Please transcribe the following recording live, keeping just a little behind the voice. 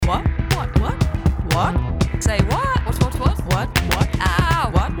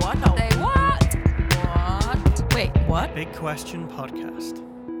Question Podcast.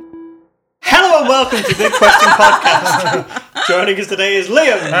 Hello and welcome to Big Question Podcast. Joining us today is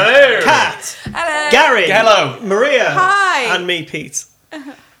Liam, Hello, Kat, Hello, Gary, hello, Maria, Hi. and me, Pete.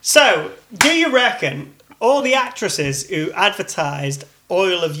 So, do you reckon all the actresses who advertised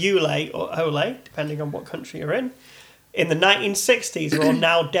oil of Olay, or Olay, depending on what country you're in the 1960s are all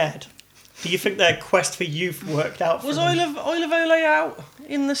now dead? Do you think their quest for youth worked out for Was them? Oil of Olay out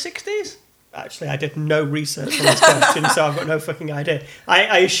in the 60s? Actually, I did no research on this question, so I've got no fucking idea.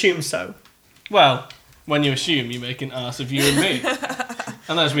 I assume so. Well, when you assume, you make an ass of you and me.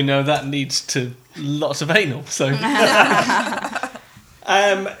 And as we know, that leads to lots of anal, so...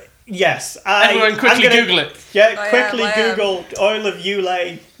 Yes. Everyone quickly Google it. Yeah, quickly yeah. Google oil of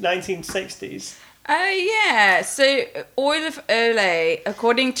Olay 1960s. Yeah, so oil of Olay,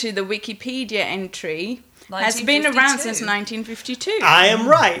 according to the Wikipedia entry, has been around since 1952. I am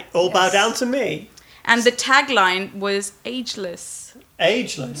right. All bow down to me. And the tagline was ageless.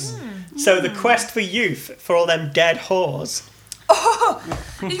 Ageless. So the quest for youth for all them dead whores. Oh,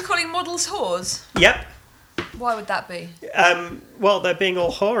 are you calling models whores? Yep. Why would that be? Well, they're being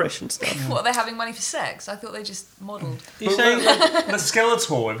all whorish and stuff. What, are they having money for sex? I thought they just modelled. You're saying the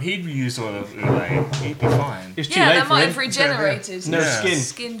Skeletor, if he'd used oil of Olay, he'd be fine. it's too Yeah, late that for might him. have regenerated. No Yeah. skin.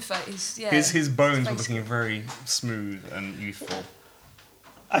 Skin face, yeah. His bones were Face- looking very smooth and youthful.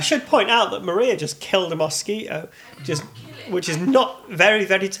 I should point out that Maria just killed a mosquito, which is not very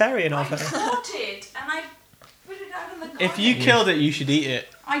vegetarian of her. Caught it and I put it out in the garden. If you killed it, you should eat it.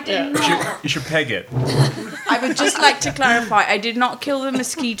 I did Yeah. not. You should peg it. I would just like to clarify, I did not kill the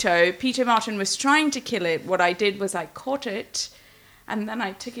mosquito. Peter Martin was trying to kill it. What I did was I caught it, and then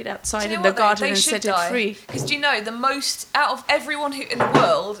I took it outside Do you in know the what, garden they and should set it free. Because do you know, the most, out of everyone who in the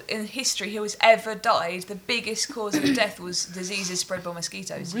world, in history, who has ever died, the biggest cause of death was diseases spread by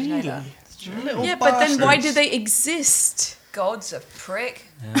mosquitoes. Did you know that? Little Yeah, but then why do bastards. they exist? God's a prick.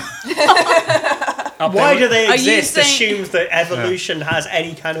 Why do they Are you exist? saying- Assumes that evolution has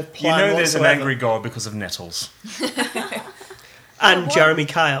any kind of You plan know there's an whatsoever. angry god because of nettles. And Jeremy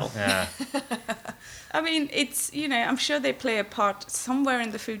Kyle. Yeah. I mean, it's, I'm sure they play a part somewhere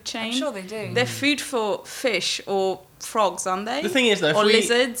in the food chain. I'm sure they do. They're food for fish or frogs, aren't they? The thing is, though, if or we-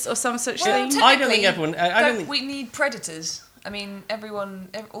 lizards or some such Well, thing. I don't think everyone... I don't think... we need predators. I mean,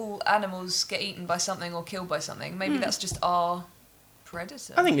 all animals get eaten by something or killed by something. Maybe that's just our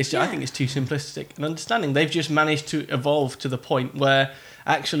predator. I think it's too simplistic an understanding. They've just managed to evolve to the point where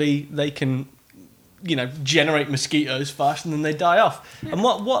actually they can, generate mosquitoes faster than they die off. Yeah. And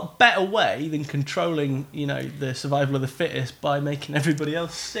what better way than controlling, the survival of the fittest by making everybody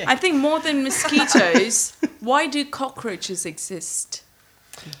else sick? I think more than mosquitoes, why do cockroaches exist?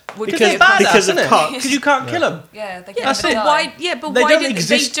 Because they're badass, because of isn't it? cocks. Because you can't kill them. Yeah, they That's can it. die. Why? Yeah, but They why don't do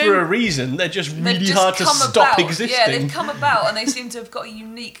exist they for a don't? reason. They're just They've really just hard to come stop about. existing. Yeah, they've come about and they seem to have got a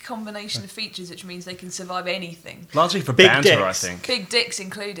unique combination of features, which means they can survive anything. Largely for Big banter, dicks. I think. Big dicks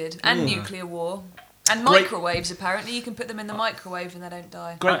included, and nuclear war, and microwaves. Apparently, you can put them in the microwave and they don't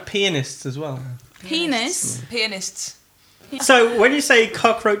die. Great pianists as well. Penis. Pianists. So when you say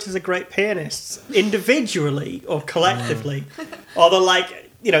cockroaches are great pianists, individually or collectively, or they're like,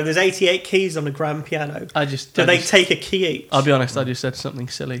 there's 88 keys on a grand piano. Do they take a key each? I'll be honest, I just said something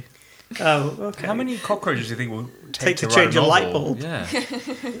silly. Oh, okay. How many cockroaches do you think will Take to write change a light novel? bulb? Yeah.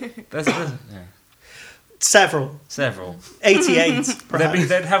 there's, Several. 88, perhaps.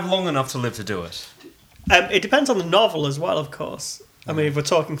 They'd have long enough to live to do it. It depends on the novel as well, of course. I mean, if we're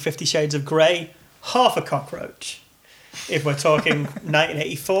talking 50 Shades of Grey, half a cockroach. If we're talking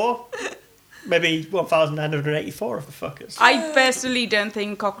 1984, maybe 1,984 of the fuckers. I personally don't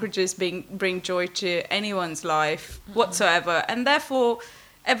think cockroaches bring joy to anyone's life whatsoever, and therefore,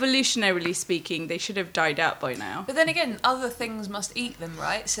 evolutionarily speaking, they should have died out by now. But then again, other things must eat them,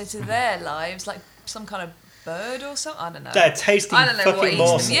 right? So to their lives, like some kind of bird or something. I don't know. They're tasty I don't know what fucking eats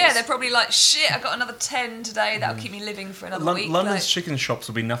morsels. them. Yeah, they're probably like, shit, I got another 10 today. That'll keep me living for another week. London's Like, chicken shops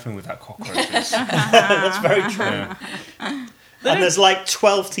will be nothing without cockroaches. That's very true. Yeah. And there's like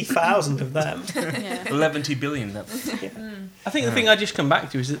 12,000 of them. 11 billion. I think the thing I just come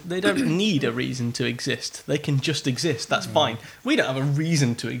back to is that they don't need a reason to exist. They can just exist. That's fine. We don't have a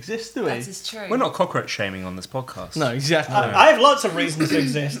reason to exist, do we? that is true. We're not cockroach shaming on this podcast. No, exactly. I have lots of reasons to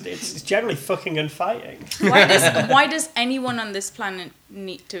exist. It's generally fucking and fighting. Why does anyone on this planet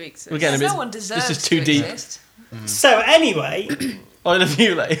need to exist? We're getting a bit. No one deserves This is too to deep. exist. So anyway, Oil of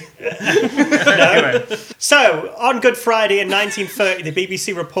Olay. no. So on Good Friday in 1930, the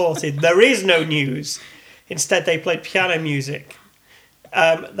BBC reported there is no news. Instead, they played piano music.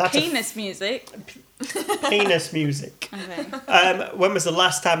 That's Penis music. penis music. Okay. When was the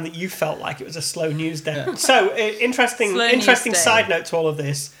last time that you felt like it was a slow news day? So, interesting Slow news day. side note to all of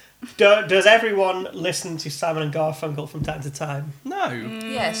this. Does everyone listen to Simon and Garfunkel from time to time? No.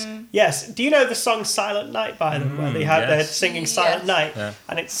 Yes. Yes. Do you know the song Silent Night by them, where they had they're singing Silent Yes. Night, Yeah.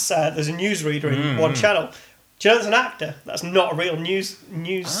 and it's there's a newsreader in one channel. Do you know there's an actor? That's not a real news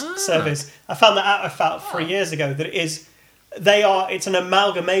service. I found that out about 3 years ago. That it is. It's an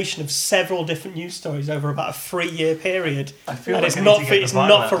amalgamation of several different news stories over about a 3-year period. I feel And like it's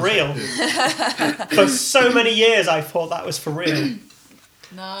not for real. For so many years, I thought that was for real.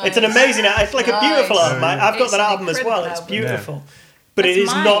 No. It's an amazing. It's like a beautiful Nice. album. I've got It's that an album as well. incredible It's album. beautiful, but That's it is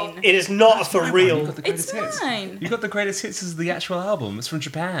not. mine. It is not for You real. got the It's greatest hits. mine. You got the greatest hits as the actual album. It's from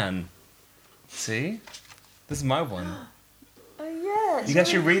Japan. See? This is my one. Oh yeah. You can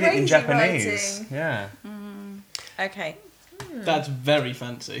actually read it in Japanese. Yeah. Okay. That's very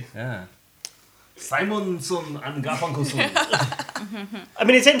fancy. Yeah. Simonson and Garfunkelson. I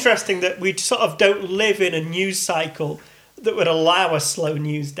mean, it's interesting that we sort of don't live in a news cycle that would allow a slow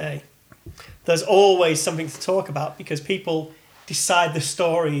news day. There's always something to talk about because people decide the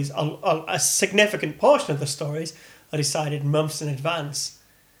stories. A significant portion of the stories are decided months in advance.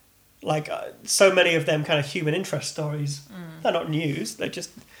 Like so many of them kind of human interest stories. They're not news.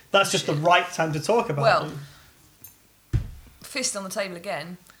 That's just the right time to talk about Well, them. fist on the table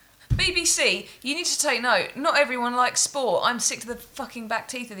again. BBC, you need to take note. Not everyone likes sport. I'm sick to the fucking back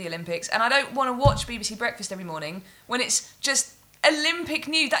teeth of the Olympics, and I don't want to watch BBC Breakfast every morning when it's just Olympic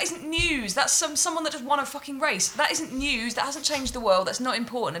news. That isn't news. That's someone that just won a fucking race. That isn't news. That hasn't changed the world. That's not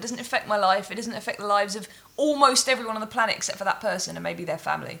important. It doesn't affect my life. It doesn't affect the lives of almost everyone on the planet except for that person and maybe their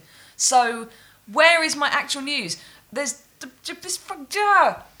family. So, where is my actual news? There's this.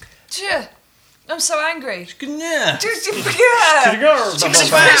 I'm so angry. Yeah.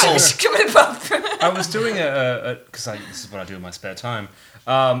 I was doing because this is what I do in my spare time,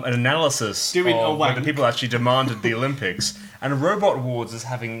 an analysis Doing a of whether wank. people actually demanded the Olympics, and Robot Wars is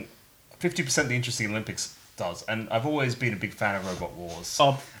having 50% the interest the Olympics does, and I've always been a big fan of Robot Wars.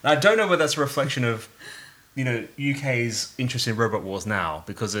 Bob. And I don't know whether that's a reflection of, UK's interest in Robot Wars now,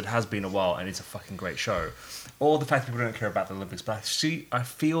 because it has been a while and it's a fucking great show, or the fact that people don't care about the Olympics, but I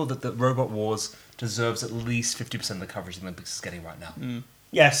feel that the Robot Wars deserves at least 50% of the coverage the Olympics is getting right now.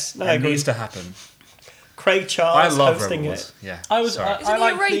 Yes, no, I It agree. needs to happen. Craig I Charles love hosting Robot it. Wars. Yeah. I was. Sorry. Isn't I he a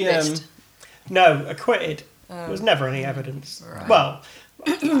like the. rapist? No, acquitted. There was never any evidence. Right. Well,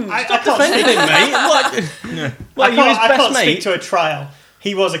 I can't Defending speak, him, mate. What? You're his I best can't speak mate. to a trial.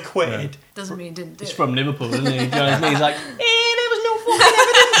 He was acquitted. Doesn't mean he didn't do He's it. from Liverpool, isn't he? You know what I mean? He's like, there was no fucking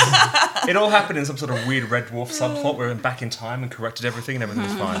evidence. It all happened in some sort of weird Red Dwarf subplot where we went back in time and corrected everything and everything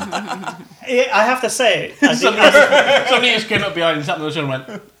was fine. I have to say, as Somebody just came up behind and sat on the shoulder and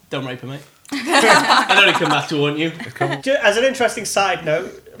went, "Don't rape her, mate." I'd only come back to warn you. as an interesting side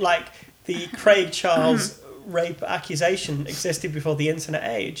note, like the Craig Charles rape accusation existed before the internet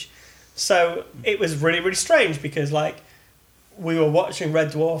age, so it was really, really strange because like we were watching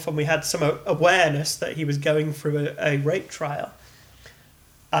Red Dwarf and we had some awareness that he was going through a rape trial,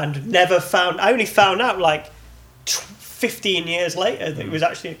 and I only found out like 15 years later that he was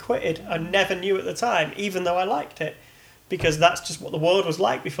actually acquitted. I never knew at the time, even though I liked it, because that's just what the world was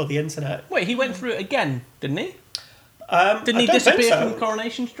like before the internet. Wait, he went through it again, didn't he? Didn't I he don't think disappear so. from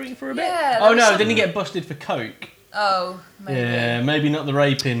Coronation Street for a bit? Yeah, there Oh was no, some- didn't he get busted for coke? Oh, maybe. Yeah, maybe not the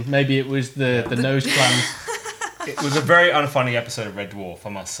raping. Maybe it was the nose clamp. It was a very unfunny episode of Red Dwarf, I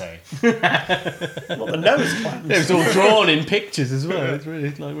must say. What, the nose clams? It was all drawn in pictures as well. It's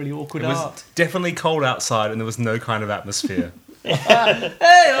really like really awkward It was art. definitely cold outside and there was no kind of atmosphere.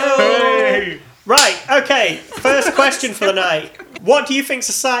 Right, okay. First question for the night. What do you think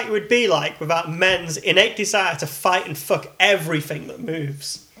society would be like without men's innate desire to fight and fuck everything that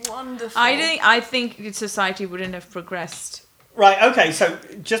moves? Wonderful. I think society wouldn't have progressed. Right, okay, so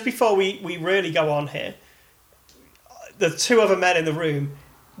just before we really go on here, the two other men in the room,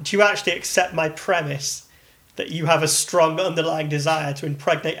 do you actually accept my premise that you have a strong underlying desire to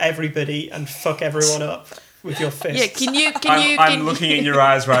impregnate everybody and fuck everyone up with your fists? Yeah, can you? I'm looking in your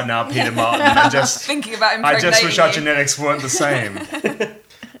eyes right now, Peter Martin. I Thinking about I impregnating just wish our you. genetics weren't the same.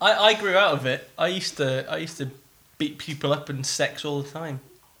 I grew out of it. I used to beat people up and sex all the time.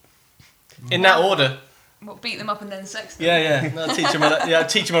 In that order. What, beat them up and then sex them? Yeah. I'll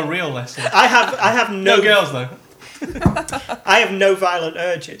teach them a real lesson. I have No no girls though. I have no violent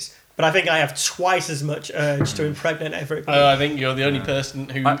urges, But I think I have twice as much urge to impregnate everybody. I think you're the only person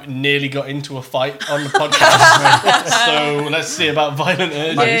who nearly got into a fight on the podcast. So let's see about violent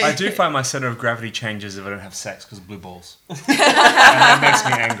urges. I do find my center of gravity changes if I don't have sex because of blue balls. And that makes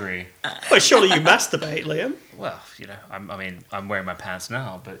me angry. Well, surely you masturbate, Liam. Well, I'm wearing my pants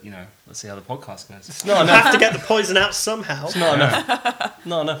now, but, let's see how the podcast goes. It's not You enough. have to get the poison out somehow. It's not enough.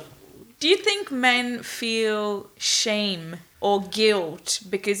 Not enough. Do you think men feel shame or guilt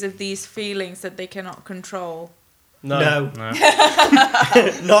because of these feelings that they cannot control? No.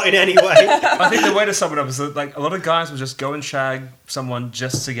 Not in any way. I think the way to sum it up is that, like, a lot of guys will just go and shag someone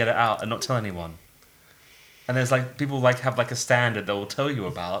just to get it out and not tell anyone. And there's, like, people, like, have, like, a standard they will tell you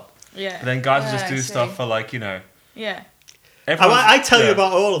about. Yeah. But then guys will just I do see. stuff for, like, Yeah. I tell you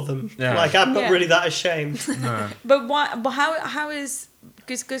about all of them. Yeah. Like, I'm not Yeah. really that ashamed. No. But why? But how is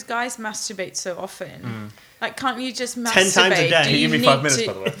because guys masturbate so often? Like, can't you just masturbate? 10 times a day. Do Can you you give me need 5 minutes, to-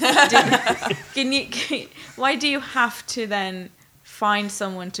 by the way? Why do you have to then find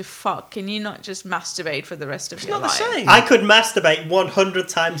someone to fuck? Can you not just masturbate for the rest of your Not the life? same. I could masturbate 100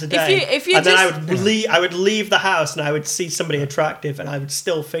 times a day. if you and then just- I would leave the house and I would see somebody attractive and I would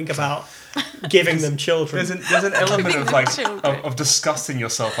still think about giving them children. There's an element of, like, Children. of disgusting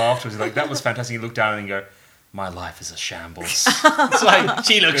yourself afterwards. You're like, that was fantastic. You look down and you go, my life is a shambles. It's like,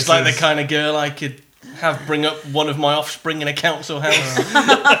 she looks This like the is- kind of girl I could have bring up one of my offspring in a council house. Do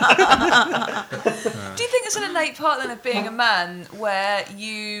you think it's an innate part then of being a man where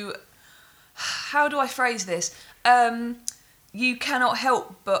you, how do I phrase this? You cannot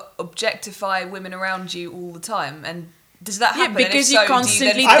help but objectify women around you all the time, and does that Yeah, happen? And if because you so, do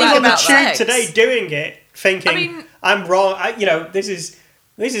constantly then I think was on the about tube sex. today doing it, thinking I mean- I'm wrong. This is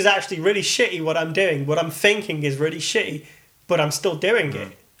actually really shitty. What I'm doing, what I'm thinking, is really shitty, but I'm still doing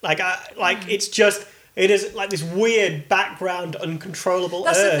it. It's just it is like this weird background, uncontrollable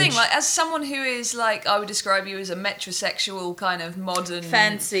That's urge. the thing. Like, as someone who is like, I would describe you as a metrosexual kind of modern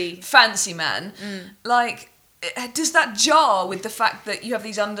Fancy man. Like, does that jar with the fact that you have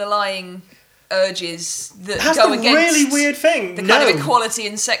these underlying urges that That's go the against really weird thing. the No. kind of equality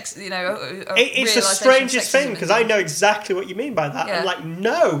in sex? It's the realisation of strangest sexism thing and because I know exactly what you mean by that. Yeah. I'm like,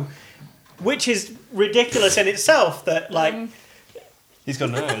 no, which is ridiculous in itself. That like, He's got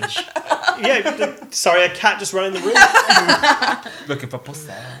an urge. sorry, a cat just ran in the room. Looking for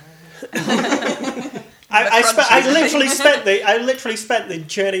pussy. I literally spent the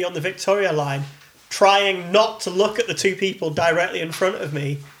journey on the Victoria line trying not to look at the two people directly in front of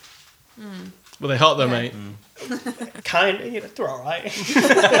me. Were they hot though, mate? They're all right.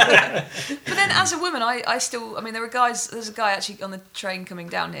 But then, as a woman, I still. I mean, there are guys. There's a guy actually on the train coming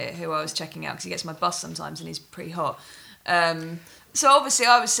down here who I was checking out because he gets my bus sometimes, and he's pretty hot. So obviously,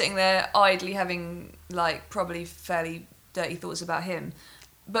 I was sitting there idly having like probably fairly dirty thoughts about him.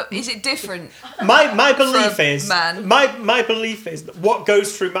 But is it different? My belief For a is man. my belief is that what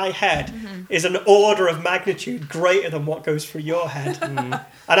goes through my head is an order of magnitude greater than what goes through your head.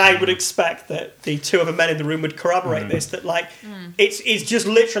 And I would expect that the two other men in the room would corroborate this. That it's just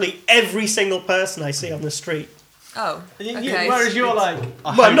literally every single person I see on the street. Oh, okay. Whereas you're like,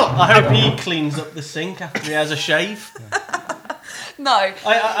 I hope he cleans up the sink after he has a shave. No.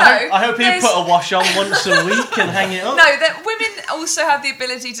 I hope he there's- put a wash on once a week and hang it up. No, that women also have the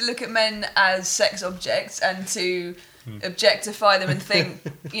ability to look at men as sex objects and to objectify them and think,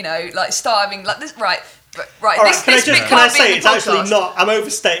 like starving, like this, right? Right. All right, this, can this I bit can I can't be in say the it's actually podcast. not? I'm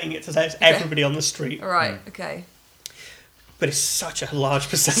overstating it to say it's everybody on the street, All right. Okay. but it's such a large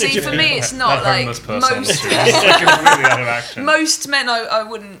percentage See, of for people. me, it's not like homeless person on the most. street. It's like completely out of action. Most men, I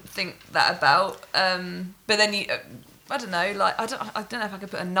wouldn't think that about. But then you, I don't know. Like I don't know if I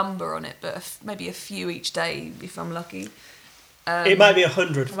could put a number on it, but maybe a few each day if I'm lucky. It might be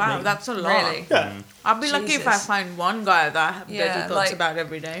 100. For Wow, me. that's a lot. Really. Yeah. I'd be lucky if I Jesus. find one guy that I have Yeah, dirty thoughts like- about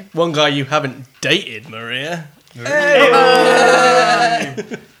every day. One guy you haven't dated, Maria.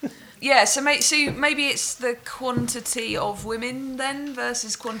 Yeah, so maybe it's the quantity of women then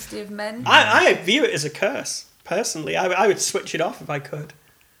versus quantity of men. I view it as a curse. Personally, I would switch it off if I could.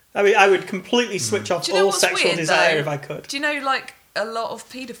 I mean, I would completely switch off Do you know all what's sexual weird, desire though? if I could. Do you know, like, a lot of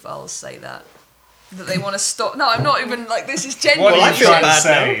paedophiles say that they want to stop? No, I'm not even, like, this is genuine. What Well, I are you feel trying to bad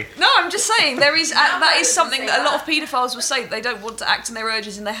say? No, I'm just saying, that is something that a lot of paedophiles will say. They don't want to act on their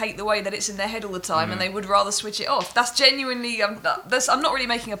urges and they hate the way that it's in their head all the time and they would rather switch it off. That's genuinely, I'm not really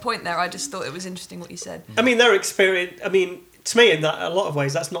making a point there, I just thought it was interesting what you said. I mean, their experience. I mean, to me, in that a lot of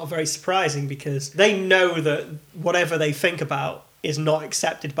ways, that's not very surprising because they know that whatever they think about is not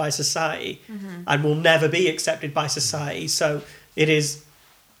accepted by society and will never be accepted by society. So it is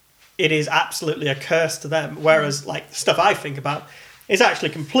absolutely a curse to them. Whereas, like the stuff I think about, is actually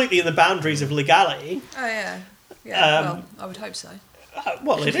completely in the boundaries of legality. Oh yeah. Yeah. Well, I would hope so.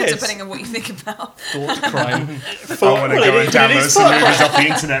 Well, it is. Depending on what you think about. Thought crime. I want to go and download some movies off the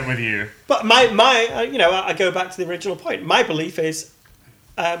internet with you. But I go back to the original point. My belief is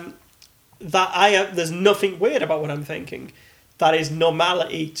that there's nothing weird about what I'm thinking. That is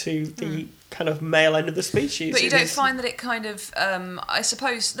normality to the kind of male end of the species. But you don't find that it kind of, I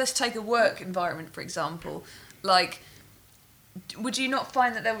suppose, let's take a work environment, for example. Like, would you not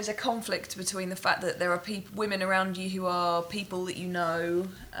find that there was a conflict between the fact that there are women around you who are people that you know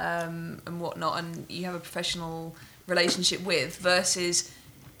and whatnot, and you have a professional relationship with, versus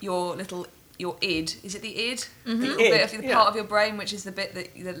your id? Is it the id? Mm-hmm. The little bit of the part of your brain, which is the bit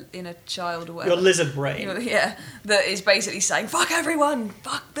that in a child or whatever. Your lizard brain. That is basically saying fuck everyone,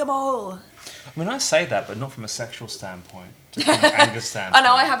 fuck them all. I mean, I say that, but not from a sexual standpoint, just from an anger standpoint. I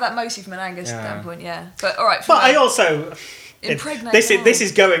know, I have that mostly from an anger standpoint, yeah. But all right. But I also impregnate. This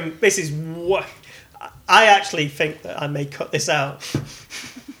is what I actually think that I may cut this out.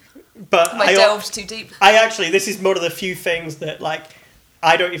 But I delved too deep. This is one of the few things that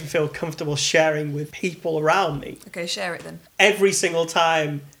I don't even feel comfortable sharing with people around me. Okay, share it then. Every single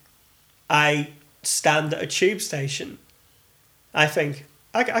time I stand at a tube station, I think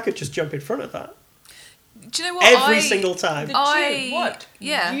I could just jump in front of that. Do you know what? Every single time. The tube, what?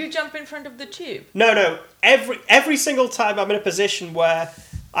 Yeah. Do you jump in front of the tube? No. Every single time I'm in a position where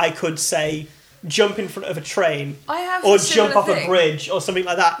I could say jump in front of a train or jump off a bridge or something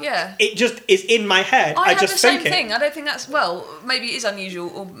like that. Yeah. It just is in my head. I have just the same think it. thing. I don't think that's maybe it is unusual,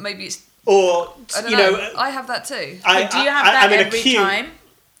 or maybe it's. Or I don't know. I have that too. But do you have that every time?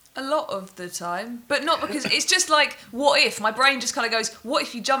 A lot of the time, but not because it's just like, what if my brain just kind of goes, what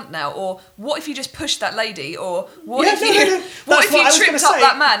if you jumped now, or what if you just pushed that lady, or what if you tripped up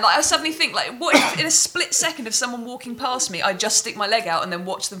that man? Like I suddenly think, like, what if in a split second of someone walking past me, I just stick my leg out and then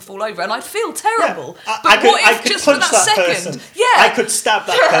watch them fall over, and I'd feel terrible. Yeah. But what if just for that second, person. I could stab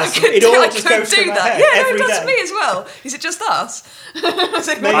that person. It all just goes through my head every day. It does to me as well. Is it just us?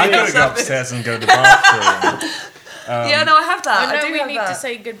 I gotta go upstairs and go to the bathroom. Yeah, no, I have that. I know I do we have need that. to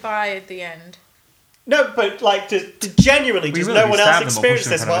say gogoodbye at the end. No, but to genuinely, does no one else experience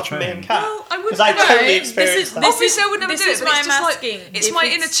this apart from me and Kat? Well, I wouldn't Because I know. totally experienced that. Obviously, I would never this do it, is but why it's I'm just asking. like, it's my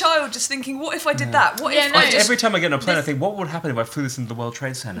inner child just thinking, what if I did that? What Yeah, if no. I just... Every time I get on a plane, I think, what would happen if I flew this into the World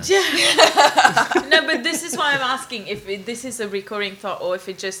Trade Center? No, but this is why I'm asking if this is a recurring thought or if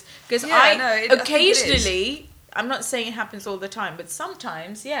it just... Because I think occasionally, I'm not saying it happens all the time, but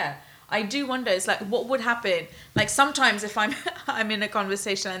sometimes, I do wonder, it's like, what would happen? Like, sometimes if I'm in a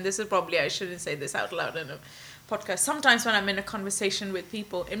conversation, and this is probably, I shouldn't say this out loud in a podcast, sometimes when I'm in a conversation with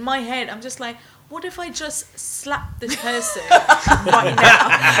people, in my head, I'm just like, what if I just slap this person right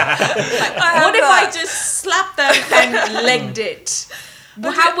now? What if I just slapped them and legged it?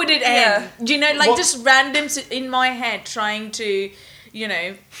 Well, how would it end? Do you know, like, just random in my head trying to...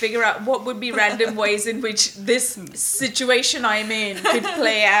 figure out what would be random ways in which this situation I'm in could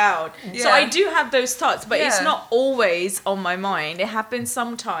play out. Yeah. So I do have those thoughts, but it's not always on my mind. It happens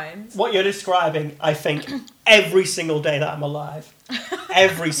sometimes. What you're describing, I think, every single day that I'm alive.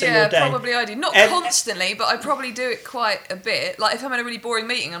 Every single day. Yeah, probably I do. Not constantly, but I probably do it quite a bit. Like, if I'm in a really boring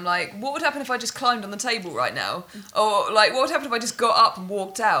meeting, I'm like, what would happen if I just climbed on the table right now? Or, like, what would happen if I just got up and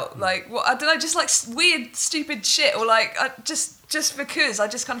walked out? Like, what? I don't know, just, like, weird, stupid shit. Or, like, just because I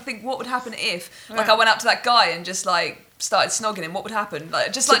just kind of think, what would happen if, like, I went up to that guy and just, like, started snogging him? What would happen? Like,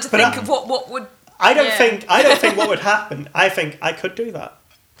 I just like to think of what would... I don't think what would happen. I think I could do that.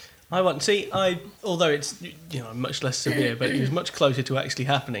 Although it's much less severe, but it was much closer to actually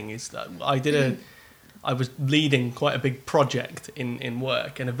happening. Is that I was leading quite a big project in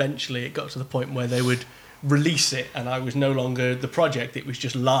work, and eventually it got to the point where they would release it, and I was no longer the project; it was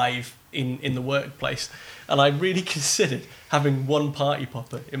just live in the workplace. And I really considered having one party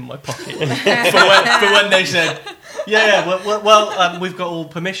popper in my pocket for when they said, we've got all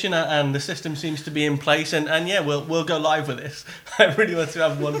permission and the system seems to be in place, and we'll go live with this. I really wanted to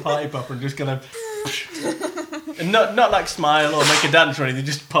have one party popper and just kind of, and not like smile or make a dance or anything,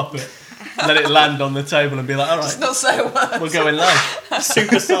 just pop it, let it land on the table and be like, all right, just not say a word. We're going live.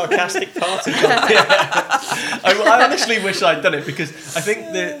 Super sarcastic party. I honestly wish I'd done it, because I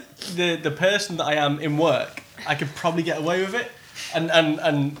think the person that I am in work, I could probably get away with it,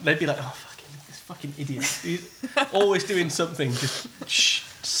 and they'd be like, oh, this fucking idiot, he's always doing something just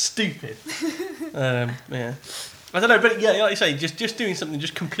stupid. I don't know, but like you say, just doing something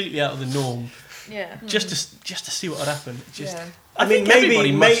just completely out of the norm. Yeah. Just to see what would happen. I mean,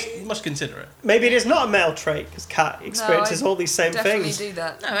 maybe must consider it. Maybe it is not a male trait, because Kat experiences all these same definitely things. Do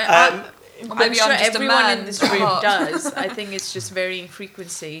that. No, I'm sure everyone in this room does. I think it's just varying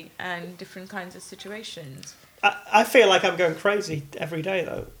frequency and different kinds of situations. I feel like I'm going crazy every day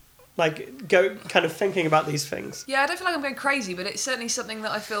though. Like kind of thinking about these things. Yeah, I don't feel like I'm going crazy, but it's certainly something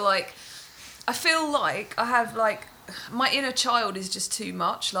that I feel like I have like my inner child is just too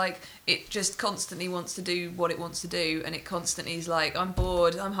much. Like it just constantly wants to do what it wants to do, and it constantly is like, I'm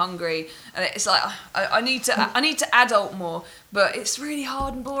bored, I'm hungry, and it's like I need to adult more, but it's really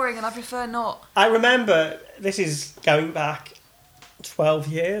hard and boring, and I prefer not. I remember this is going back 12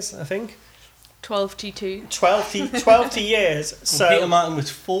 years, I think. 12 to 2. 12 to years. So Peter Martin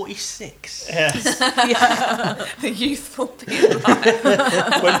was 46. Yes. The youthful Peter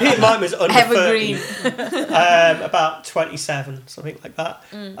Martin. When Peter Martin was under Evergreen. 30, about 27, something like that.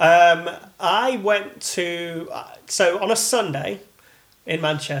 I went to... So on a Sunday in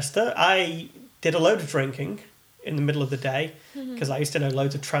Manchester, I did a load of drinking in the middle of the day because I used to know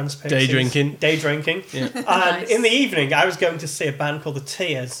loads of trans pixies. Day drinking. Yeah. And Nice. in the evening, I was going to see a band called the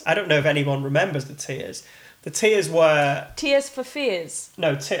Tears. I don't know if anyone remembers the Tears. The Tears were... Tears for Fears.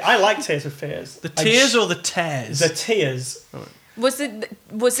 No, I like Tears for Fears. The Tears or the Tears? The Tears. Was it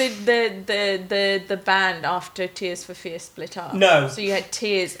the band after Tears for Fears split up? No. So you had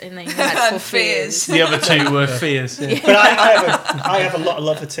Tears and then you had For Fears. The other two were Fears. Yeah. But I have a lot of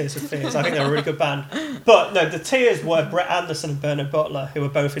love for Tears for Fears. I think they're a really good band. But no, the Tears were Brett Anderson and Bernard Butler, who were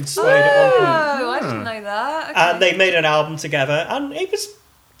both in Suede at one point. Oh, I didn't know that. Okay. And they made an album together, and it's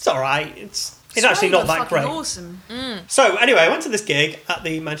alright. It's actually not that great. Awesome. So anyway, I went to this gig at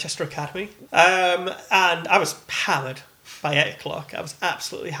the Manchester Academy, and I was hammered by 8 o'clock. I was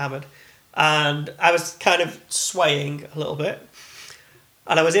absolutely hammered, and I was kind of swaying a little bit,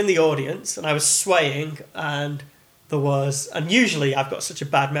 and I was in the audience, and I was swaying, and usually I've got such a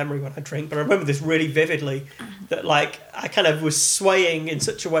bad memory when I drink, but I remember this really vividly, that like I kind of was swaying in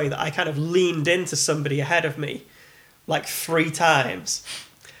such a way that I kind of leaned into somebody ahead of me like 3 times.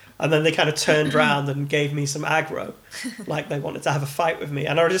 And then they kind of turned around and gave me some aggro, like they wanted to have a fight with me.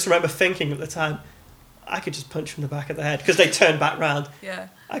 And I just remember thinking at the time, I could just punch from the back of the head, because they turned back round. Yeah.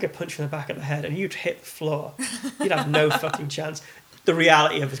 I could punch from the back of the head and you'd hit the floor. You'd have no fucking chance. The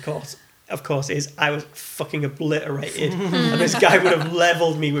reality of course, is I was fucking obliterated. And this guy would have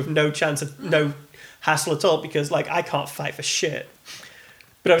leveled me with no chance of, no hassle at all, because like I can't fight for shit.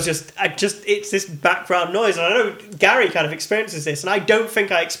 But it's this background noise. And I know Gary kind of experiences this, and I don't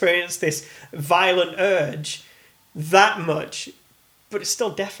think I experienced this violent urge that much, but it's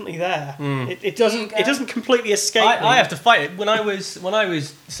still definitely there. It doesn't completely escape me. I have to fight it. When I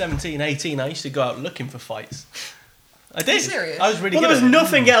was 17, 18, I used to go out looking for fights. I did. Are you serious? I was really Well, good there was at it.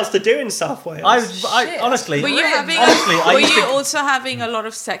 nothing else to do in South Wales. I honestly... Were you I also having a lot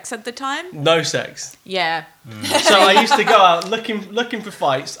of sex at the time? No sex. Yeah. So I used to go out looking for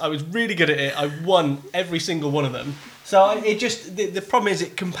fights. I was really good at it. I won every single one of them. So the problem is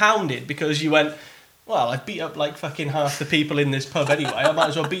it compounded, because you went, well, I beat up like fucking half the people in this pub anyway. I might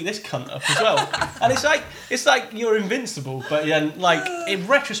as well beat this cunt up as well. And it's like you're invincible. But then, like, in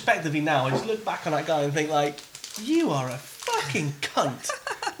retrospectively now, I just look back on that guy and think like, you are a fucking cunt.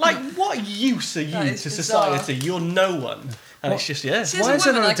 Like, what use are you to society? You're no one. And it's just, yeah. Why is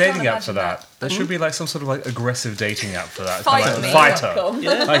there no dating app for that? There should be like some sort of like aggressive dating app for that. Fight like me. Fighter.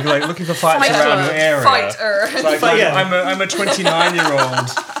 Yeah. Like looking for fights around your area. Fighter. Like, Yeah. I'm a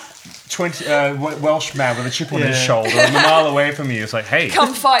 29-year-old Welsh man with a chip on his shoulder. I'm a mile away from you. It's like, hey,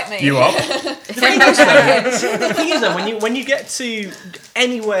 Come fight me. you up? The thing is though, when you get to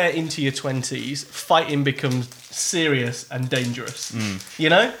anywhere into your 20s, fighting becomes serious and dangerous. You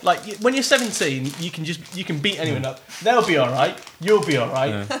know, like when you're 17, you can beat anyone up. They'll be all right. You'll be all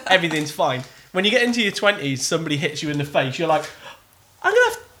right. Everything's fine. When you get into your 20s, somebody hits you in the face. You're like, I'm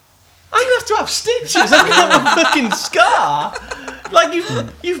gonna have to have stitches. I'm gonna have a fucking scar. Like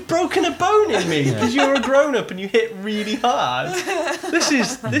you've broken a bone in me because you're a grown up and you hit really hard.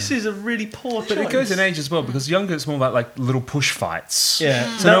 This is a really poor choice. But it goes in age as well, because younger it's more about like little push fights.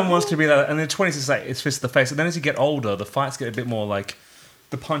 Yeah. So no one wants to be that. And in the 20s it's like it's fist to the face. And then as you get older, the fights get a bit more like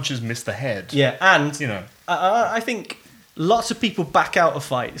the punches miss the head. Yeah, and you know, I think lots of people back out of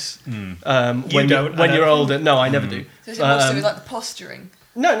fights when don't, you're older. No, I never do. So is it more to do with like the posturing?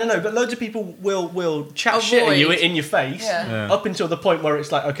 No, but loads of people will chat shit at you in your face up until the point where it's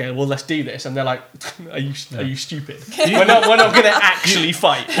like, okay, well, let's do this, and they're like, are you stupid? We're not going to actually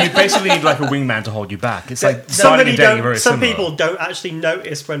fight. you basically need like a wingman to hold you back. It's like Some starting a dating very some similar. people don't actually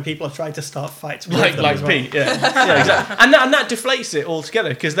notice when people are trying to start fights with Like them as well. Pete, yeah, exactly. And that deflates it altogether,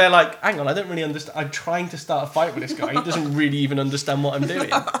 because they're like, hang on, I don't really understand. I'm trying to start a fight with this guy. He doesn't really even understand what I'm doing.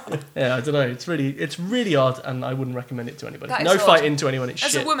 Yeah, I don't know. It's really odd, and I wouldn't recommend it to anybody. That is No odd. fighting to anyone. It's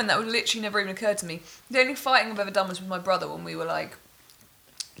As shit. a woman, that would literally never even occur to me. The only fighting I've ever done was with my brother when we were like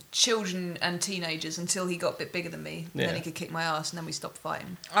children and teenagers until he got a bit bigger than me. And then he could kick my ass and then we stopped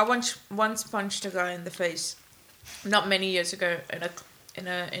fighting. I once punched a guy in the face, not many years ago, in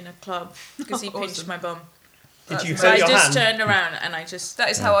a club because he pinched my bum. Did you So I hurt your just hand? turned around and I just... That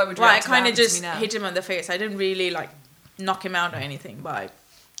is how I would Well, I react. kind of just hit him on the face. I didn't really like knock him out or anything, but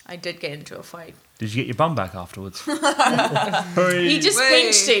I did get into a fight. Did you get your bum back afterwards? He just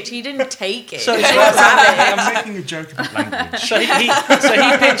pinched it. He didn't take it. So He it's grabbed it. I'm making a joke about language. So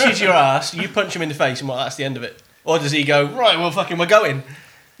he pinches your ass, you punch him in the face, and that's the end of it? Or does he go, right, well, fucking, we're going?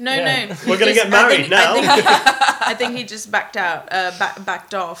 No. We're going to get married now. I think he just backed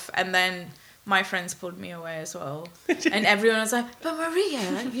off, and then my friends pulled me away as well. And everyone was like, but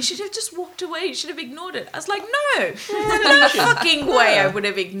Maria, you should have just walked away. You should have ignored it. I was like, no fucking way I would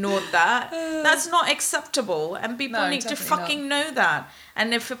have ignored that. That's not acceptable. And people need to fucking know that.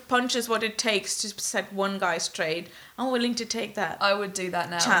 And if a punch is what it takes to set one guy straight, I'm willing to take that. I would do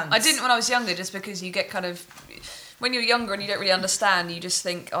that now. Chance. I didn't when I was younger, just because you get kind of... When you're younger and you don't really understand, you just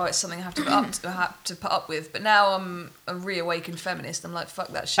think, oh, it's something I have to put up with. But now I'm a reawakened feminist. I'm like, fuck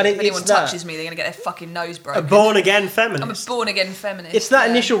that shit. If anyone touches me, they're going to get their fucking nose broken. A born-again feminist. I'm a born-again feminist. It's that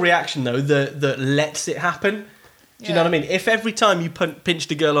initial reaction, though, that lets it happen. Do you know what I mean? If every time you pinched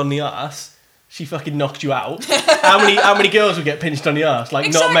a girl on the arse, she fucking knocked you out, how many girls would get pinched on the arse? Like,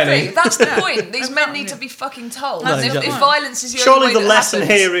 exactly. not many. That's the point. These men need to be fucking told. No, if exactly. violence is the Surely only the way lesson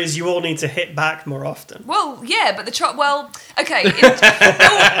happens, here is you all need to hit back more often. Well, yeah, but okay.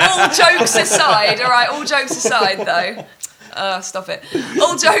 All jokes aside, all right. All jokes aside, though. Stop it.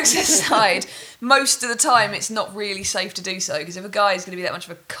 All jokes aside, most of the time it's not really safe to do so, because if a guy is going to be that much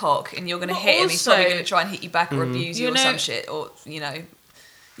of a cock and you're going to hit him, he's probably going to try and hit you back or abuse you or some shit, or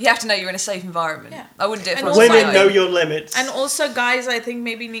you have to know you're in a safe environment. Yeah. I wouldn't do it for Women know your limits. And also, guys, I think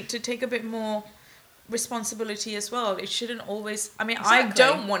maybe need to take a bit more responsibility as well. It shouldn't always... I mean, I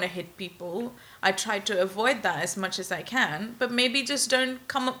don't want to hit people. I try to avoid that as much as I can. But maybe just don't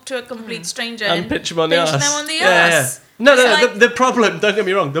come up to a complete stranger and pinch them on the arse. them on the arse. No, the problem, don't get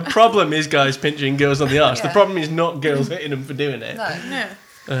me wrong, the problem is guys pinching girls on the arse. The problem is not girls hitting them for doing it. No.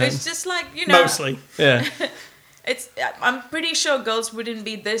 It's just like, Mostly. Yeah. I'm pretty sure girls wouldn't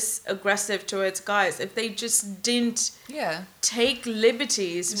be this aggressive towards guys if they just didn't take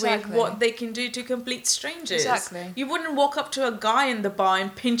liberties with what they can do to complete strangers. Exactly. You wouldn't walk up to a guy in the bar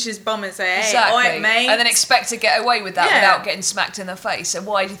and pinch his bum and say, hey, oi, mate. And then expect to get away with that without getting smacked in the face. So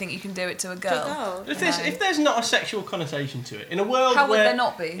why do you think you can do it to a girl? If there's not a sexual connotation to it, in a world How would where... there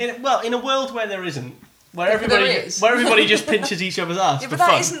not be? In a world where there isn't, where everybody just pinches each other's ass for but that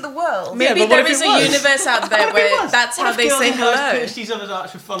fun. isn't the world. Maybe there is a universe out there where that's how they say hello. Pinched each other's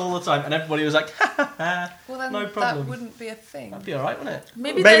arse for fun all the time, and everybody was like, ha ha ha. Well, then no problem. That wouldn't be a thing. That'd be alright, wouldn't it?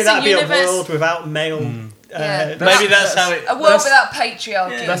 Maybe that'd be a world without male. Maybe that's how it. A world without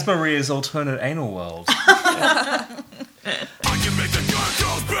patriarchy. That's Maria's alternate anal world. I can make the dark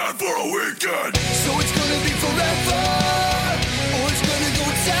house bad for a weekend. So it's gonna be forever, or it's gonna go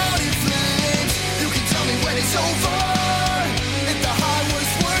down in flames. You can tell me when it's over, if the high was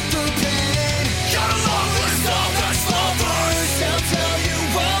worth the pain. Got a long list of ex-lovers, I'll tell you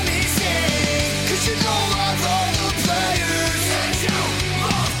I'm missing, 'cause you know I love the players, and you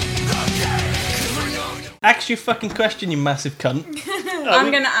love the game. 'Cause we know you. Ask your fucking question, you massive cunt. I'm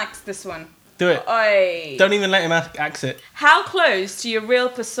gonna ask this one. Do it. Oi. Don't even let him ask it. How close to your real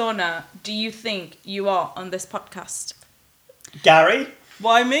persona do you think you are on this podcast? Gary?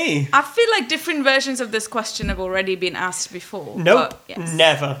 Why me? I feel like different versions of this question have already been asked before. Nope. but yes.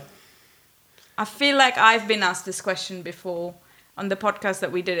 Never. I feel like I've been asked this question before on the podcast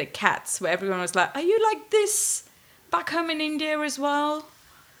that we did at Cats, where everyone was like, are you like this back home in India as well?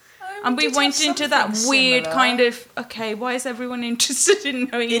 And we went into that weird kind of, okay, why is everyone interested in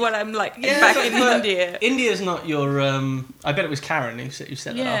knowing what I'm like back in India? India's not your... I bet it was Karen who set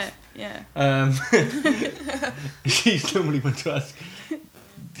that off. Yeah. She's normally meant to ask,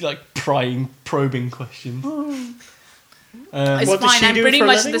 like, probing questions. It's what does fine, she I'm do pretty for a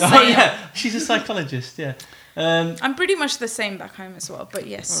much living? the same. Oh, yeah. She's a psychologist, yeah. I'm pretty much the same back home as well, but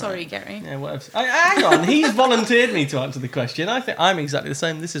yes, sorry, Gary. Yeah, whatever. Hang on, he's volunteered me to answer the question. I think I'm exactly the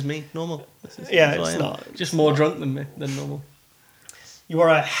same. This is me, normal. This is It's not. Just more drunk than normal. You are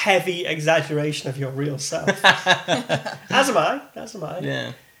a heavy exaggeration of your real self. As am I.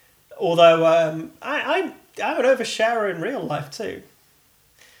 Yeah. Although I'm an oversharer in real life too.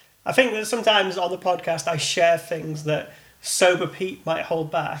 I think that sometimes on the podcast I share things that sober Pete might hold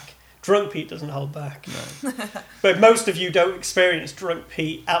back. Drunk Pete doesn't hold back. No. But most of you don't experience Drunk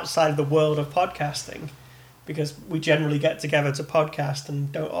Pete outside of the world of podcasting. because we generally get together to podcast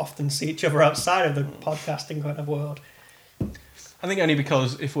and don't often see each other outside of the podcasting kind of world. I think only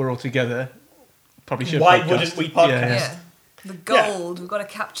because if we're all together, probably should. Why podcast. wouldn't we podcast? Yeah. The gold. We've got to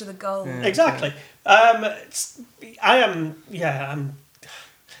capture the gold. Yeah. Exactly. It's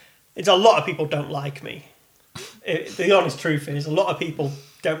a lot of people don't like me. The honest truth is, a lot of people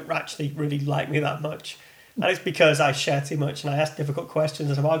don't actually really like me that much. And it's because I share too much and I ask difficult questions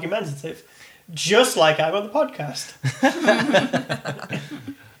and I'm argumentative. Just like I'm on the podcast.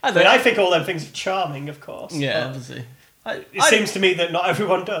 I think all them things are charming, of course. Yeah, obviously. It seems to me that not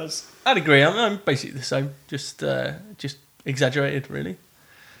everyone does. I'd agree. I'm basically the same. Just exaggerated, really.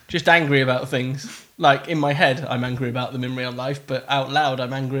 Just angry about things. Like, in my head, I'm angry about them in real life, but out loud,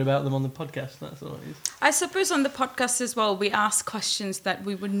 I'm angry about them on the podcast. That's all it is. I suppose on the podcast as well, we ask questions that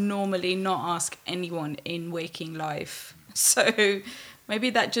we would normally not ask anyone in waking life. So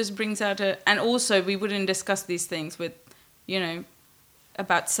maybe that just brings out and also, we wouldn't discuss these things with,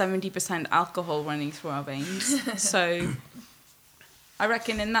 about 70% alcohol running through our veins. So I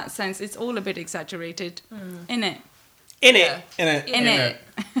reckon in that sense, it's all a bit exaggerated, innit? In it.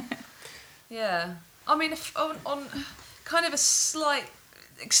 Yeah. I mean, if on kind of a slight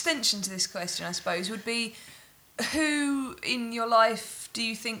extension to this question, I suppose, would be who in your life do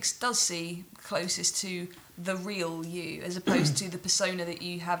you think does see closest to the real you, as opposed to the persona that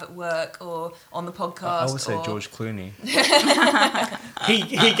you have at work or on the podcast? I would say George Clooney.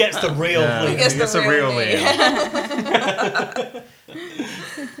 He gets the real Liam. He gets the real Liam.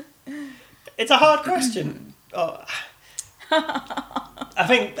 It's a hard question. I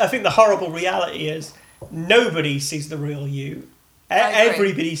think the horrible reality is nobody sees the real you.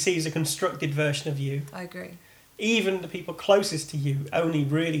 Everybody sees a constructed version of you. I agree. Even the people closest to you only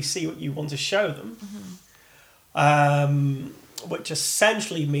really see what you want to show them. Which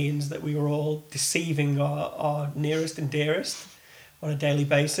essentially means that we are all deceiving our nearest and dearest on a daily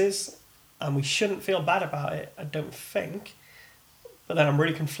basis, and we shouldn't feel bad about it, I don't think. But then I'm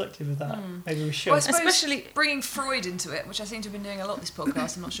really conflicted with that. Maybe we should. Well, I suppose especially bringing Freud into it, which I seem to have been doing a lot this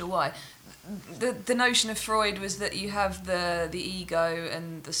podcast, I'm not sure why. The notion of Freud was that you have the ego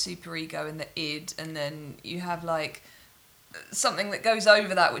and the superego and the id, and then you have like something that goes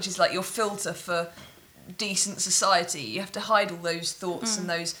over that, which is like your filter for decent society. You have to hide all those thoughts and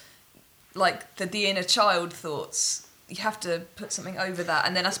those, like the inner child thoughts. You have to put something over that,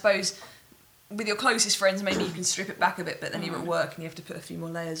 and then I suppose with your closest friends, maybe you can strip it back a bit, but then you're at work and you have to put a few more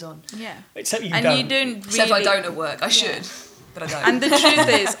layers on. Yeah. Except you and don't. you don't really... Except I don't at work. I should, but I don't. And the truth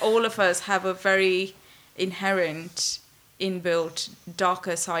is, all of us have a very inherent, inbuilt,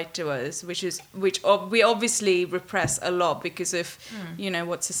 darker side to us, which we obviously repress a lot because of,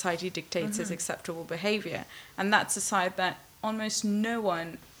 what society dictates as acceptable behaviour. And that's a side that almost no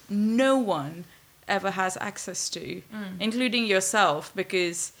one ever has access to, including yourself,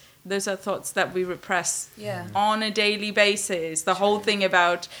 because those are thoughts that we repress on a daily basis. The whole thing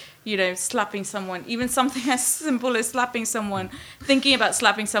about, slapping someone, even something as simple as slapping someone, thinking about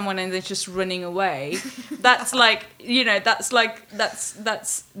slapping someone and then just running away. That's like, that's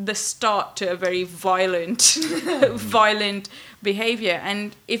the start to a very violent behavior.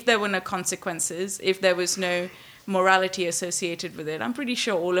 And if there were no consequences, if there was no morality associated with it, I'm pretty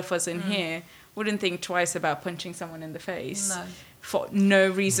sure all of us in here wouldn't think twice about punching someone in the face. No. For no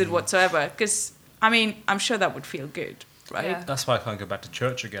reason whatsoever, because I'm sure that would feel good, right? Yeah. That's why I can't go back to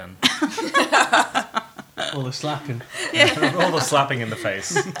church again. All the slapping. All the slapping in the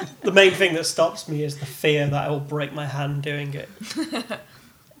face. The main thing that stops me is the fear that I will break my hand doing it.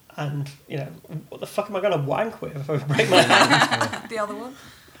 And what the fuck am I going to wank with if I break my hand? The other one.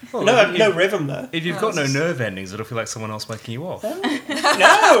 Well, no rhythm there. If you've got no nerve endings, it'll feel like someone else making you off. You're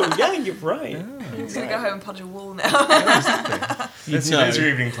right. I'm just going to go home and punch a wall now. There's your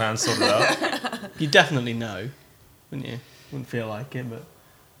evening plan sorted out. You definitely know, wouldn't you? Wouldn't feel like it, but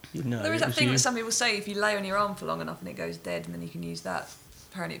you'd know. There is that thing that some people say, if you lay on your arm for long enough and it goes dead, and then you can use that.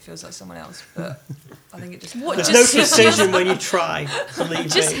 Apparently it feels like someone else, but I think it just... There's no precision when you try, believe me.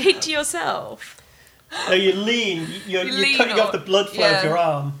 Just hit yourself. No, you lean. You're cutting off the blood flow of your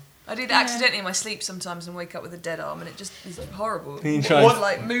arm. I did accidentally in my sleep sometimes and wake up with a dead arm, and it just is horrible. You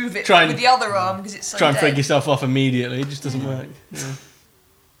try and move it with the other arm because it's so Try and dead. freak yourself off immediately. It just doesn't work. Yeah.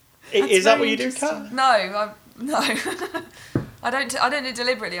 Is that what you do, Kat? No. I don't do it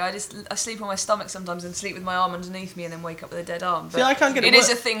deliberately. I sleep on my stomach sometimes and sleep with my arm underneath me and then wake up with a dead arm. But See, I can't get it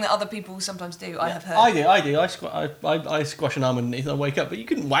is a thing that other people sometimes do. I have heard. I do. I squash an arm underneath and I wake up, but you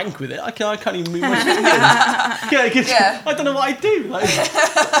couldn't wank with it. I can't even move my fingers. I don't know what I do. Like,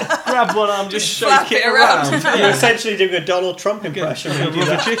 grab one arm, just shake it around. You're essentially doing a Donald Trump impression. Like a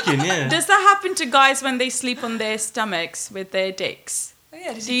rubber chicken, yeah. Does that happen to guys when they sleep on their stomachs with their dicks? Oh,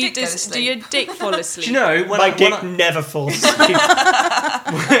 yeah, does your dick go to sleep? Do your dick fall asleep? Do you know, my dick never falls asleep.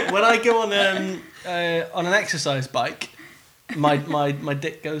 When I go on an exercise bike, my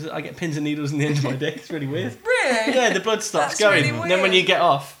dick goes. I get pins and needles in the end of my dick. It's really weird. Really? Yeah, the blood stops That's going. really weird. And then when you get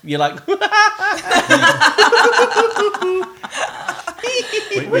off, you're like. When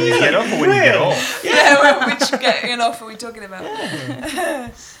you get off or when you get off? Yeah, which getting off are we talking about? Yeah,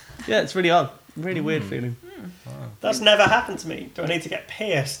 it's really odd. Really weird feeling. That's never happened to me. Do I need to get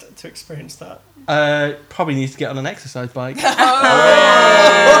pierced to experience that? Probably needs to get on an exercise bike.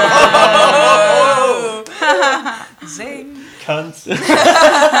 Zing. Cunt.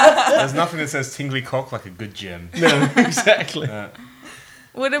 There's nothing that says tingly cock like a good gym. No, exactly.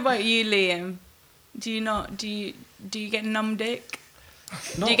 What about you, Liam? Do you get numb dick?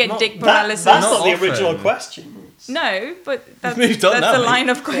 Do you get dick paralysis? That's not the often. original question. No, but that's moved on now, the mate. line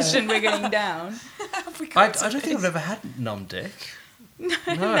of question we're going down. I don't think I've ever had numb dick. No,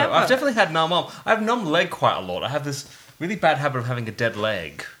 never. I've definitely had numb arm. I have numb leg quite a lot. I have this really bad habit of having a dead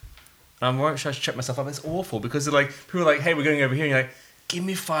leg. And I'm worried I should check myself up. It's awful because they're like, people are like, hey, we're going over here. And you're like, give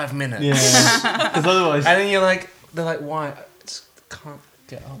me 5 minutes. Yeah. Because otherwise. And then they're like, why? I just can't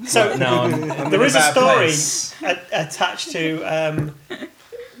get up. So no, I'm there in is a bad story place. attached to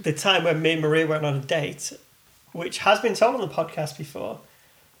the time when me and Maria went on a date, which has been told on the podcast before,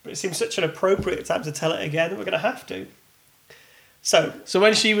 but it seems such an appropriate time to tell it again that we're going to have to. So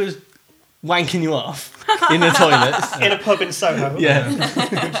when she was wanking you off in the toilets. in a pub in Soho, Yeah.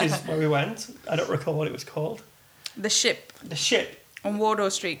 which is where we went. I don't recall what it was called. The Ship The Ship. on Wardour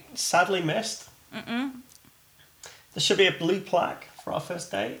Street. Sadly missed. There should be a blue plaque for our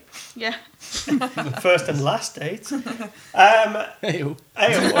first date. Yeah. First and last date. Ew.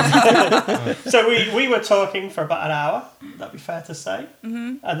 So we were talking for about an hour, that'd be fair to say.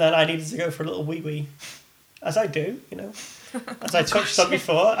 And then I needed to go for a little wee-wee. As I do, As I touched on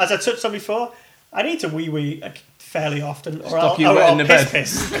before, I need to wee-wee fairly often, or Stop you I'll wetting the bed.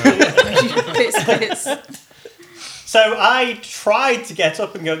 piss. Piss. So I tried to get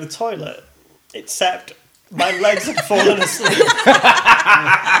up and go to the toilet, except my legs had fallen asleep.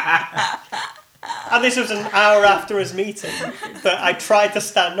 And this was an hour after his meeting, that I tried to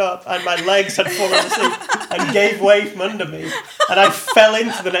stand up and my legs had fallen asleep and gave way from under me, and I fell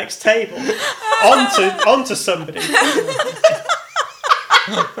into the next table onto somebody.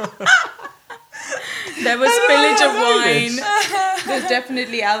 There was spillage of wine. There's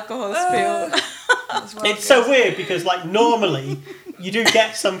definitely alcohol spilled. It's so weird because, like, normally you do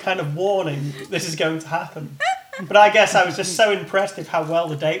get some kind of warning this is going to happen, but I guess I was just so impressed with how well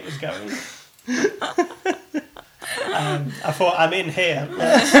the date was going. I thought, I'm in here.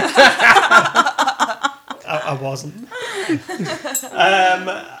 I wasn't.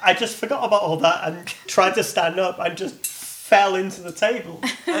 I just forgot about all that and tried to stand up and just fell into the table,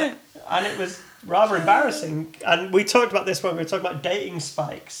 and it was rather embarrassing. And we talked about this when we were talking about dating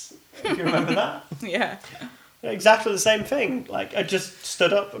spikes, if you remember that. Yeah. Exactly the same thing. Like, I just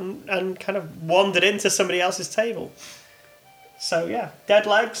stood up and kind of wandered into somebody else's table. So yeah, dead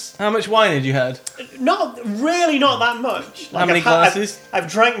legs. How much wine had you had? Not that much. Like, How many glasses?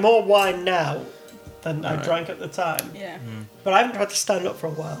 I've drank more wine now than I drank at the time. Yeah. But I haven't tried to stand up for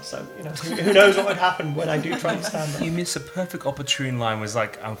a while, so who knows what would happen when I do try to stand up. You missed a perfect opportune line was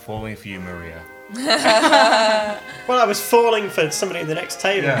like, I'm falling for you, Maria. Well, I was falling for somebody in the next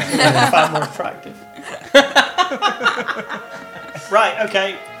table that I found more attractive. Right,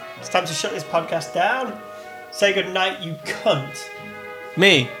 okay. It's time to shut this podcast down. Say goodnight, you cunt.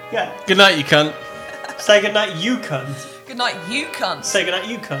 Me? Yeah. Good night, you cunt. Say goodnight, you cunt. Good night, you cunt. Say goodnight,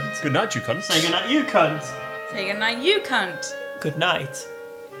 you cunt. Good night, you cunt. Say goodnight, you cunt. Say goodnight, you cunt. Good night.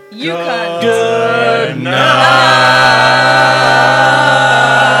 You cunt. Good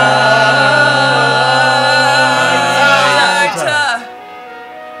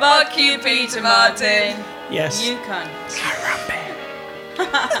Fuck you, Peter Martin. Yes. You cunt.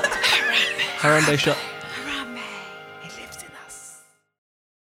 Harambe shot.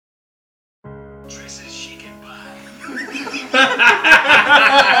 Oh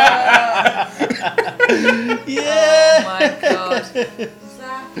my god.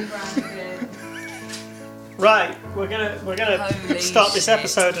 Right, we're gonna Holy start this shit.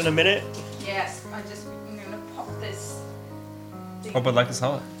 episode in a minute. Yes, I'm gonna pop this Oh, but like it's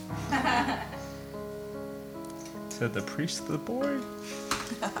hot. Said the priest to the boy.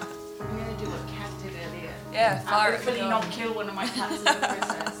 I'm gonna do what Cat did earlier. Yeah, fire it. Hopefully not kill one of my cats in the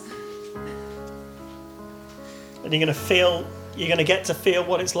process. And you're gonna get to feel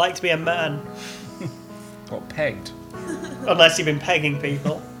what it's like to be a man. Got pegged. Unless you've been pegging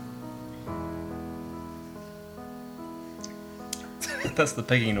people. That's the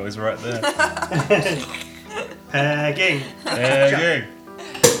pegging noise right there. Pegging. Pegging.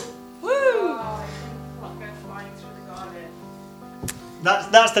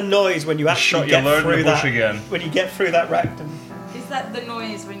 That's the noise when you actually Shot your get load in through the bush that. again. When you get through that rectum. Is that the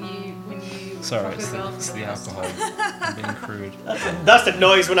noise when you Sorry, fuck a girl it's for the first alcohol. time? I'm being crude. That's the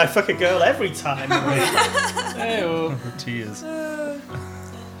noise when I fuck a girl every time. Ew. Tears. Oh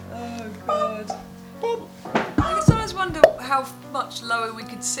god. I sometimes wonder how much lower we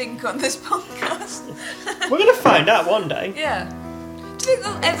could sink on this podcast. We're gonna find out one day. Yeah. Do you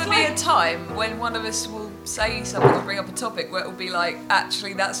think there'll ever be a time when one of us will say something or bring up a topic where it will be like,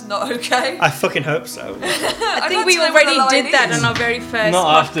 actually, that's not okay? I fucking hope so. I think we already did that on our very first Not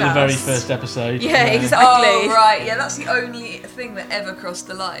podcast. after the very first episode. Yeah, No. exactly. Oh, right. Yeah, that's the only thing that ever crossed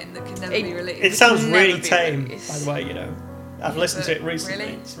the line that can never be released. It sounds never really be tame, released. by the way, you know. I've listened to it recently.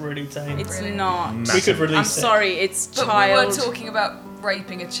 Really? It's really tame. It's Really? not. We could release I'm it. sorry, it's But child. we were talking about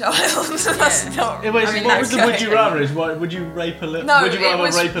raping a child. That's not. It was, I mean, what was the that's would you okay. rather? Is what would you rape a little? No, would you it rather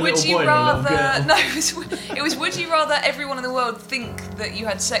was, rape a would little you boy or a little rather? girl? No, it was. Would you rather everyone in the world think that you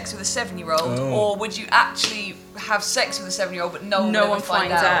had sex with a 7-year-old, Oh. or would you actually have sex with a 7-year-old but no one No will one ever find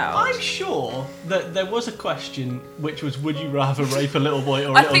finds out. I'm sure that there was a question which was, would you rather rape a little boy or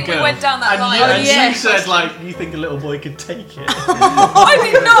a I little think we girl? went down that and line. You, Oh, and yeah. you said like, you think a little boy could take it? I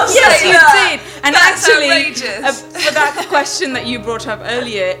did not say Yes, you that. did. And That's actually, outrageous. for that question that you brought up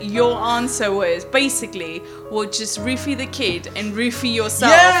earlier, your answer was basically, well, just roofie the kid and roofie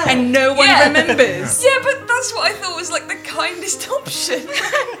yourself, Yeah. and no one Yeah. remembers. Yeah, but that's what I thought was like the kindest option.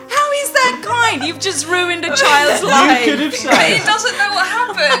 How is that kind? You've just ruined a child's life. You could have But said. it doesn't know what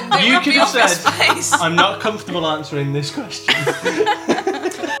happened. It You rubbed could me have off his said, face. I'm not comfortable answering this question.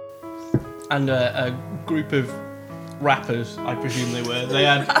 And a group of rappers, I presume they were. They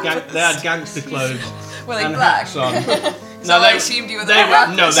had gangster clothes Were they and black? hats on. So I assumed you were the they rappers.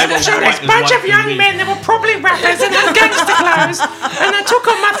 were, no, they were So white this as bunch white of can young be. men, they were probably rappers in their gangster clothes, and they took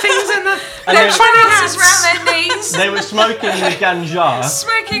all my things and And their they- funny Trousers hats. round their knees. They were smoking the ganja.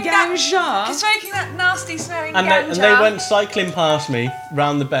 Smoking that nasty smelling And ganja. they went cycling past me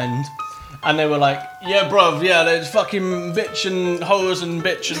round the bend, and they were like, "Yeah, bruv, yeah, there's fucking bitch and hoes and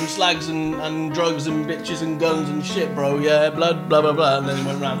bitch and slags and drugs and bitches and guns and shit, bro. Yeah, blood, blah blah blah." And then they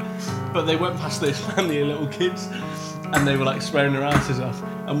went round, but they went past this family of little kids, and they were like swearing their asses off.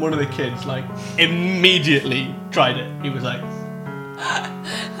 And one of the kids like immediately tried it. He was like,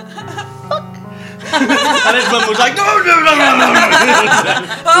 "Fuck," and his mum was like, "No, no, no, no, no, no."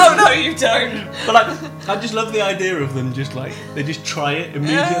 Oh no, you don't. But like, I just love the idea of them just like, they just try it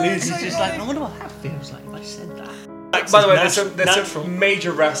immediately. Yeah, It's it's just like, like, I wonder what that feels like if I said that. By the way, It's there's natural. some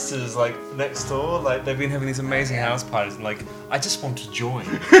major rastas like next door. Like they've been having these amazing house parties, and like I just want to join.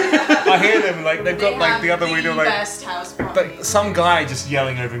 I hear them like they've got like the other window like best house party. like some guy just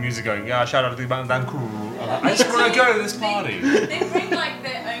yelling over music, going, "Yeah, shout out to the band, damn cool." I just want to go to this party. They bring like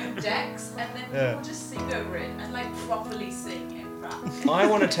their own decks, and then Yeah. people just sing over it and like properly sing and rap. I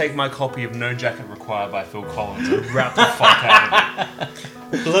want to take my copy of No Jacket Required by Phil Collins and rap the fuck out of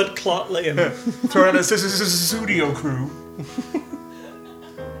it. Blood clot Liam. Throw in a studio crew.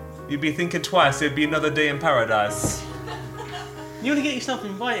 You'd be thinking twice. There'd be another day in paradise. You want to get yourself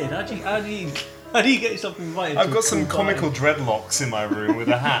invited? How do you get yourself invited? I've to got a some cool comical party? dreadlocks in my room with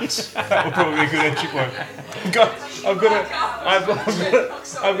a hat. That would probably be a good entry point.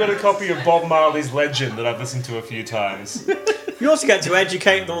 I've got a copy of Bob Marley's Legend that I've listened to a few times. You also get to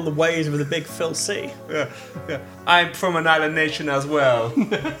educate them on the ways of the big Phil C. Yeah. I'm from an island nation as well.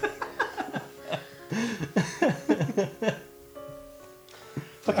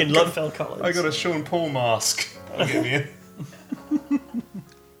 Fucking love Phil Collins. I got a Sean Paul mask. That'll get me in.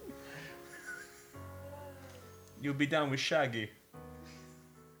 You'll be down with Shaggy.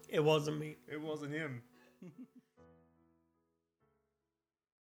 It wasn't me. It wasn't him.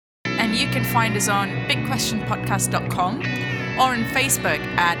 And you can find us on bigquestionpodcast.com or on Facebook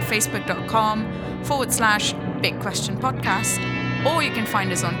at facebook.com/bigquestionpodcast, or you can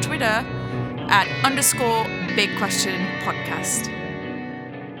find us on Twitter at _bigquestionpodcast.